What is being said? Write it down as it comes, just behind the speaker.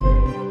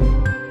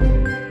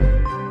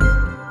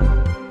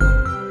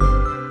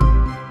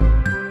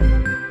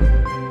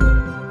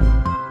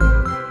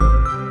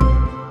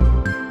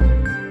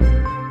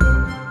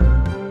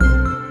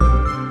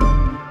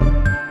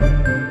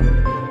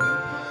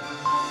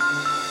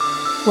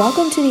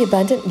Welcome to the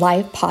Abundant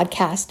Life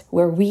podcast,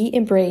 where we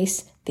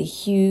embrace the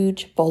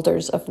huge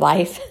boulders of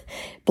life,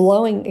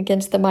 blowing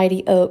against the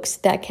mighty oaks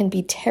that can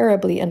be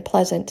terribly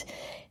unpleasant.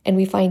 And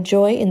we find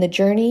joy in the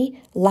journey,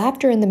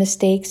 laughter in the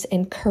mistakes,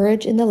 and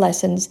courage in the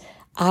lessons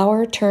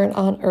our turn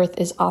on earth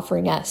is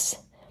offering us.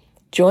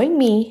 Join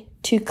me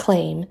to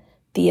claim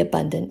the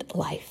abundant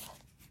life.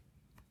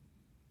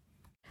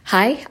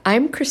 Hi,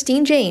 I'm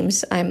Christine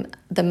James. I'm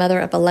the mother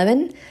of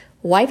 11,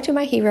 wife to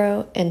my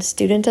hero, and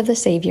student of the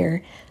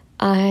Savior.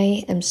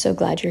 I am so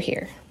glad you're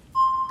here.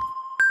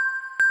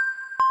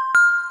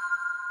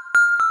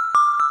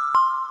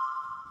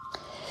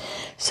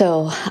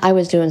 So I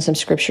was doing some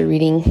scripture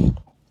reading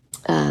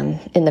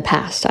in the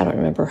past. I don't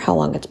remember how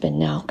long it's been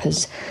now,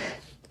 because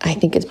I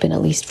think it's been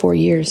at least 4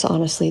 years,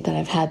 honestly, that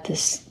I've had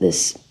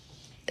this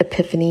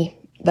epiphany.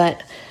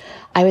 But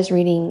I was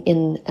reading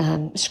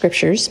in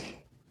scriptures,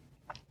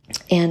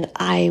 and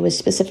I was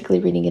specifically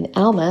reading in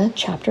Alma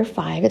chapter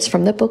 5. It's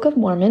from the Book of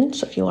Mormon,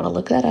 so if you want to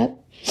look that up,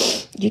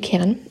 you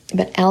can.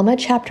 But Alma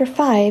chapter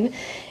 5, and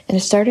I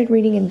started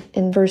reading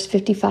in verse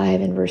 55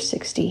 and verse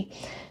 60.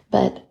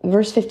 But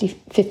verse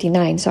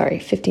 59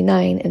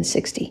 and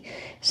 60.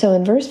 So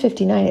in verse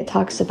 59, it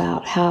talks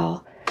about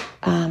how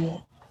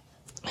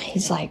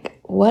he's like,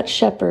 what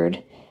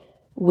shepherd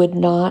would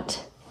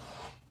not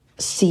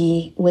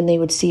see, when they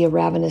would see a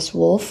ravenous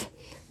wolf,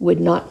 would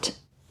not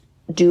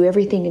do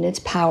everything in its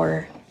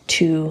power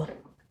to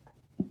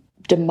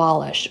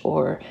demolish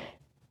or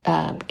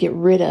get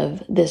rid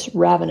of this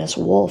ravenous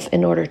wolf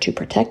in order to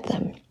protect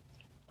them.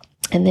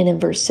 And then in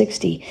verse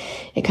 60,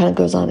 it kind of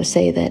goes on to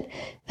say that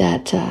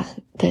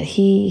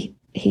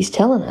he's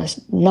telling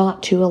us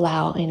not to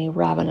allow any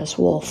ravenous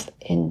wolf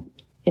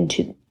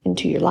into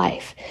your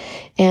life.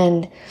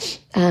 And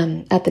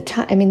at the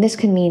time, I mean, this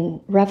can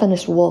mean,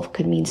 ravenous wolf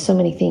could mean so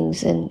many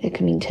things, and it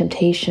could mean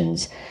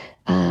temptations.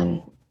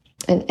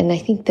 And I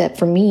think that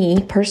for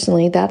me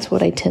personally, that's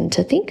what I tend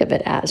to think of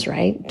it as,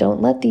 right?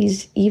 Don't let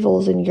these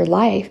evils in your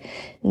life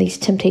and these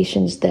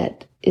temptations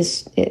that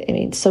is, I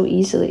mean, so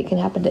easily it can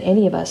happen to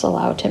any of us,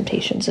 allow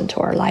temptations into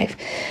our life.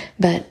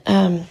 But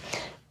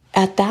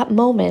at that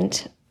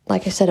moment,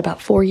 like I said,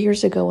 about 4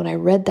 years ago when I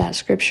read that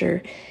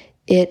scripture,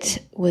 it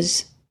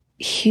was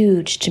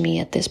huge to me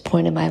at this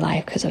point in my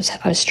life, because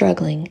I was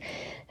struggling.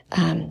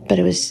 But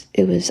it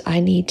was I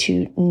need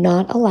to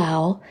not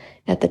allow,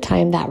 at the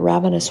time, that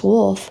ravenous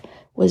wolf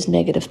was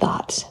negative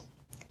thoughts.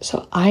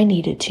 So I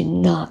needed to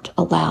not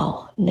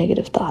allow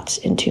negative thoughts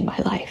into my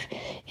life,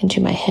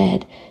 into my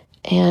head.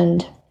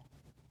 And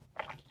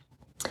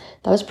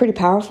that was pretty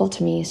powerful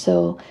to me.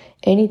 So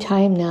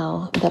anytime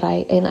now that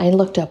I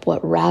looked up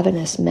what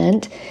ravenous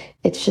meant,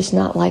 it's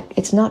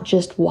not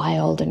just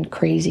wild and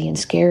crazy and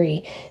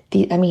scary.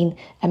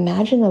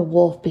 Imagine a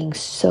wolf being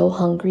so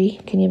hungry.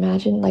 Can you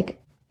imagine?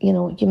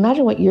 You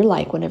imagine what you're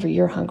like whenever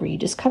you're hungry. You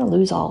just kind of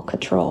lose all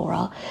control.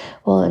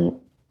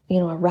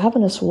 A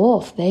ravenous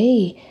wolf,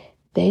 they're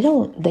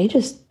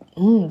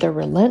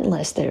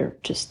relentless.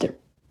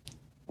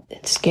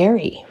 It's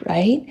scary,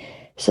 right?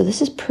 So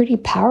this is pretty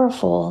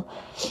powerful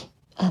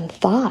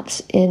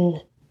thoughts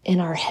in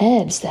our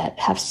heads that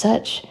have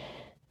such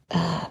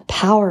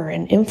power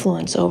and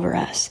influence over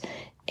us.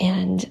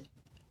 And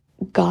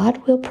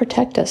God will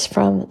protect us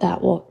from that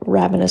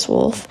ravenous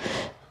wolf,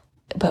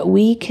 but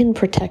we can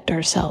protect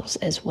ourselves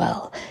as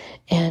well.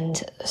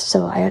 And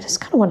so I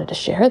just kind of wanted to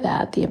share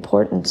that, the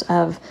importance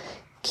of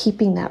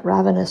keeping that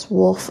ravenous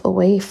wolf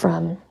away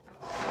from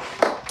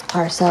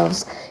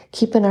ourselves,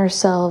 keeping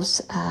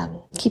ourselves,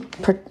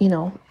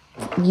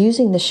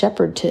 using the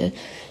shepherd to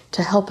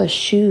help us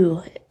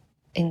shoo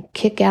and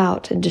kick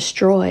out and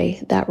destroy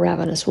that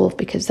ravenous wolf,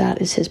 because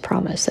that is his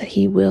promise, that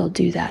he will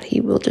do that. He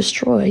will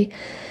destroy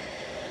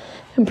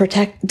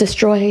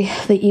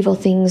the evil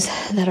things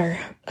that are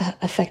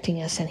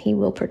affecting us, and he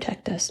will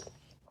protect us.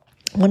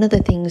 One of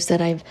the things that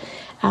I've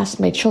asked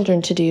my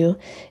children to do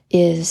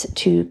is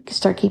to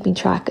start keeping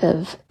track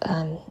of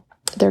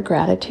their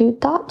gratitude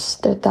thoughts,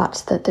 their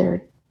thoughts that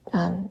they're,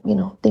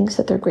 things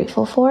that they're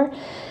grateful for,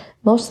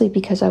 mostly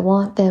because I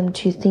want them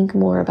to think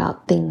more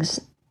about things,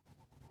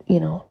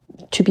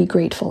 to be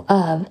grateful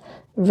of,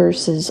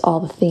 versus all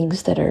the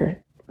things that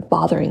are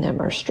bothering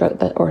them or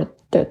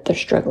that they're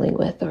struggling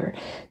with, or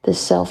the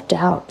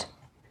self-doubt.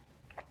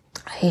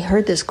 I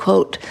heard this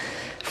quote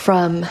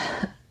from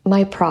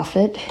my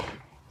prophet,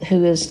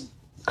 who is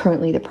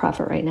currently the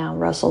prophet right now,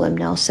 Russell M.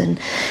 Nelson.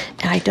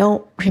 And I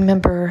don't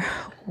remember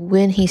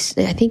when I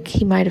think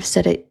he might have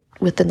said it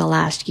within the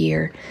last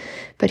year,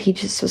 but he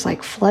just was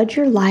like, flood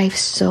your life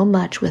so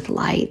much with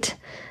light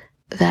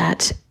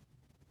that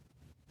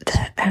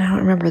I don't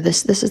remember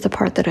this. This is the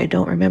part that I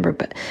don't remember,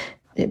 but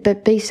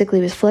basically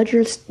it was flood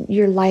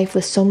your life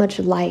with so much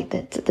light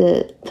that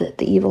the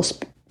evil,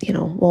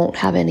 won't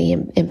have any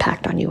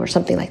impact on you, or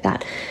something like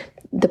that.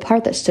 The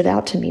part that stood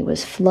out to me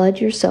was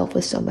flood yourself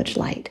with so much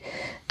light.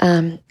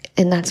 And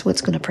that's what's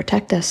going to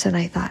protect us. And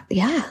I thought,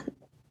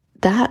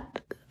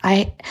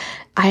 I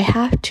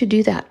have to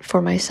do that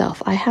for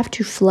myself. I have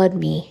to flood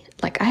me.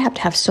 I have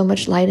to have so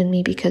much light in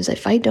me, because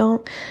if I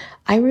don't,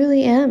 I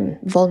really am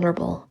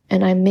vulnerable,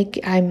 and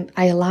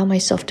I allow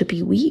myself to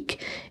be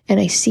weak, and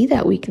I see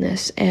that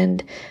weakness,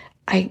 and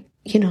I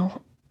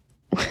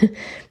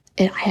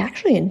and I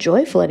actually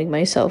enjoy flooding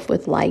myself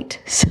with light.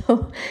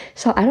 So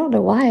I don't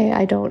know why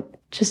I don't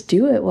just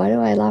do it. Why do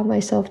I allow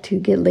myself to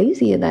get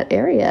lazy in that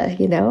area,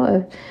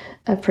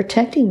 of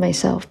protecting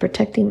myself,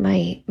 protecting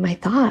my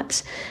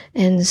thoughts.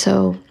 And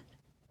so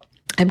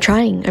I'm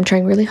trying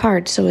really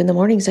hard. So in the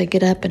mornings I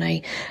get up and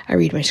I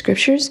read my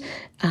scriptures,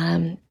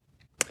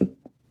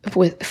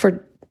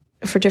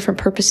 for different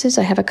purposes.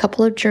 I have a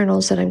couple of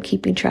journals that I'm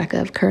keeping track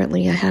of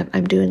currently.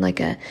 I'm doing like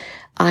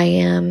I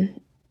am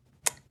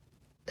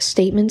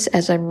statements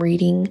as I'm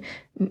reading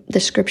the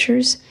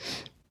scriptures,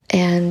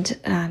 and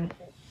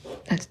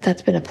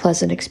that's been a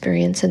pleasant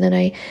experience. And then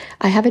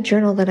I have a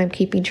journal that I'm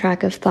keeping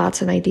track of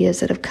thoughts and ideas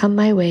that have come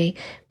my way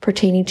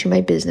pertaining to my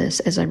business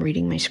as I'm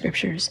reading my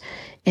scriptures.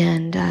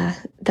 And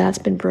that's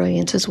been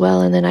brilliant as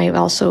well. And then I've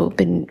also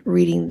been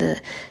reading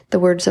the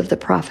words of the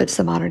prophets,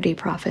 the modern day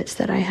prophets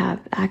that I have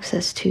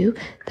access to,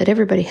 that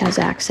everybody has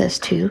access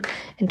to.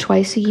 And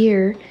twice a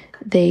year,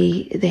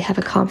 they have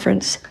a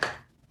conference,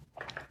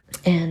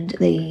 and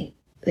they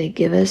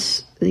give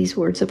us these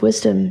words of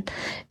wisdom.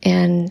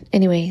 And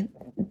anyway,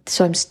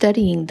 so I'm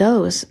studying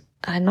those.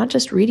 I'm not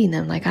just reading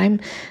them. Like I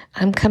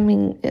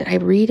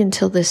read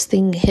until this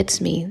thing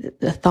hits me,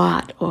 the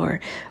thought, or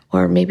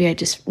maybe I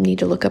just need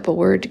to look up a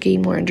word to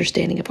gain more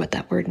understanding of what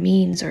that word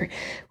means or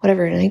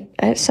whatever. And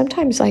I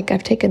sometimes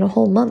I've taken a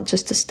whole month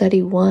just to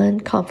study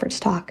one conference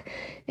talk,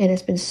 and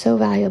it's been so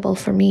valuable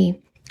for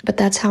me. But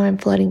that's how I'm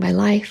flooding my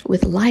life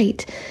with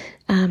light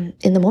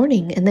in the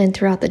morning. And then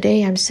throughout the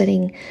day, I'm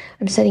setting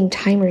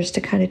timers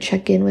to kind of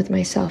check in with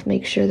myself,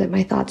 make sure that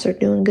my thoughts are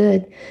doing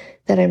good,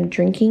 that I'm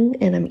drinking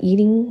and I'm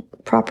eating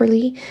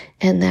properly,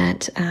 and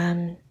that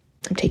I'm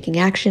taking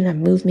action,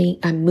 I'm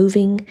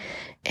moving,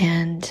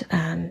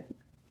 and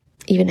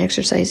even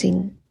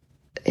exercising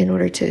in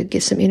order to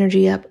get some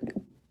energy up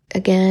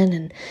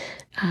again.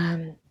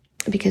 And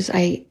because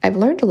I've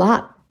learned a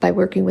lot by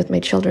working with my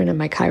children and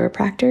my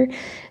chiropractor,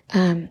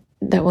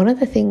 that one of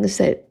the things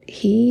that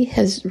he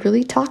has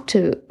really talked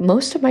to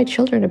most of my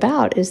children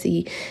about is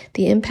the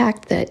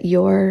impact that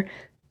your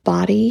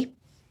body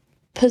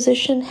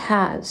position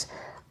has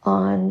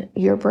on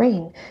your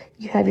brain.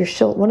 You have your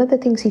shoulder. One of the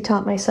things he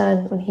taught my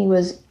son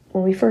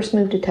when we first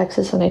moved to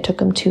Texas and I took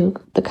him to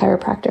the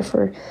chiropractor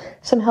for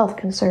some health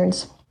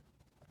concerns,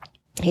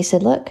 he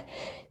said, look,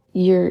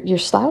 you're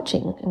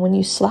slouching. And when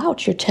you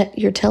slouch,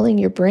 you're telling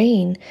your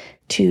brain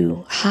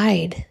to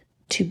hide,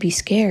 to be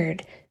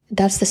scared.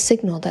 That's the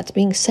signal that's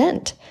being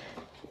sent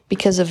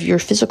because of your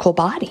physical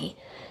body.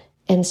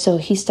 And so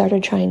he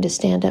started trying to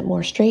stand up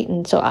more straight.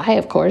 And so I,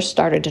 of course,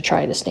 started to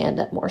try to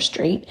stand up more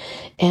straight.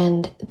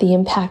 And the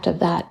impact of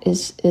that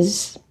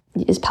is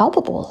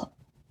palpable.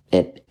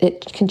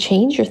 It can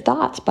change your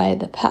thoughts by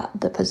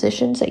the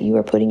positions that you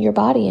are putting your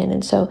body in.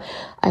 And so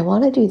I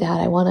want to do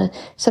that.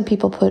 Some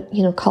people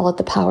call it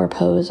the power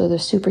pose or the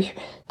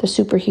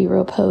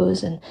superhero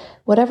pose and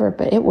whatever,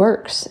 but it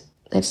works.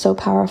 It's so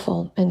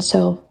powerful. And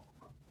so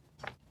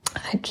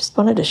I just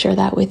wanted to share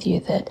that with you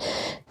that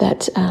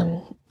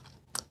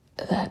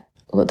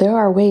there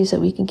are ways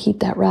that we can keep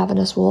that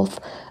ravenous wolf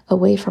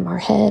away from our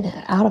head,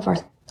 out of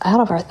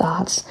our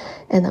thoughts,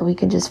 and that we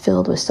can just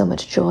filled with so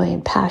much joy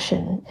and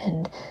passion,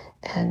 and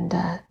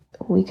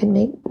we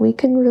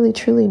can really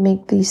truly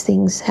make these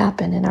things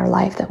happen in our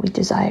life that we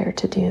desire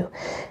to do,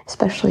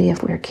 especially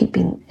if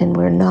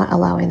we're not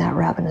allowing that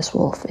ravenous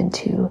wolf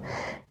into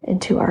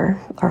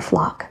our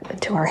flock,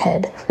 into our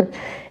head.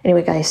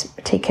 Anyway, guys,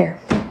 take care.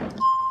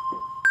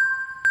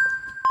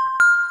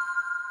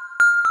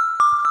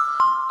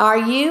 Are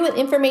you an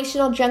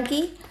informational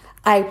junkie?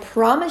 I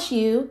promise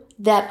you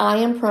that I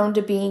am prone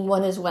to being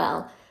one as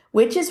well,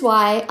 which is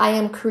why I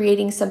am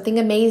creating something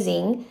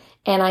amazing,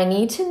 and I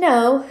need to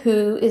know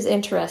who is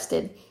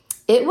interested.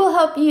 It will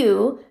help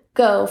you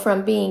go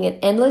from being an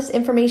endless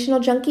informational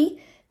junkie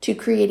to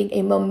creating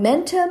a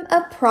momentum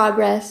of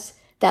progress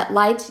that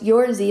lights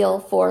your zeal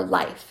for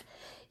life.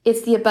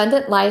 It's the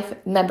Abundant Life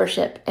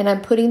membership, and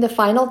I'm putting the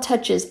final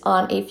touches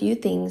on a few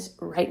things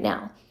right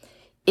now.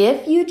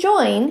 If you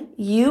join,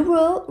 you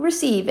will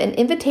receive an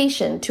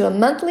invitation to a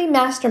monthly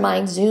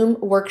mastermind Zoom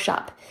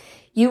workshop.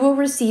 You will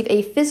receive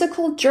a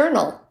physical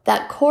journal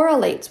that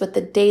correlates with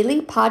the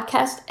daily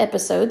podcast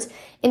episodes,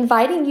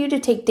 inviting you to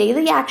take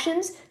daily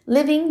actions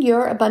living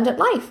your abundant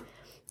life.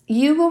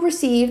 You will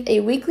receive a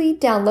weekly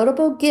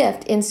downloadable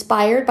gift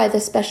inspired by the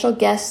special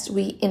guests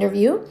we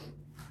interview.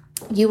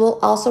 You will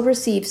also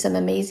receive some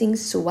amazing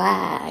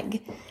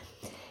swag.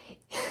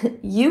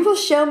 You will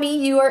show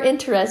me you are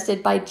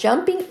interested by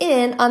jumping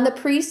in on the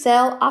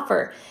pre-sale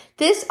offer.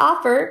 This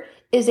offer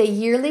is a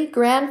yearly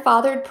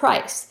grandfathered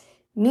price,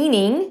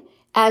 meaning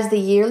as the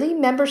yearly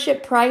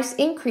membership price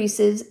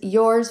increases,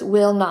 yours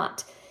will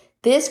not.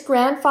 This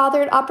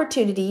grandfathered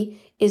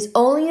opportunity is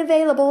only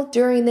available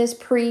during this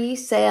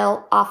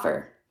pre-sale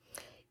offer.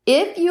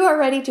 If you are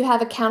ready to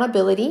have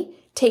accountability,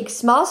 take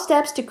small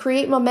steps to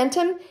create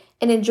momentum,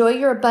 and enjoy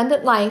your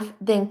abundant life,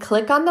 then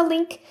click on the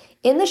link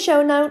in the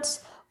show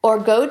notes or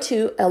go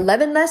to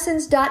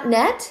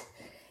 11lessons.net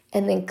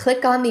and then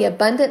click on the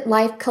Abundant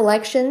Life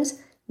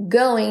Collections,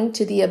 going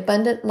to the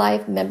Abundant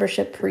Life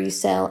membership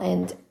pre-sale,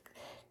 and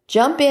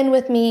jump in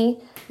with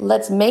me.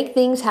 Let's make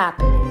things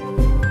happen.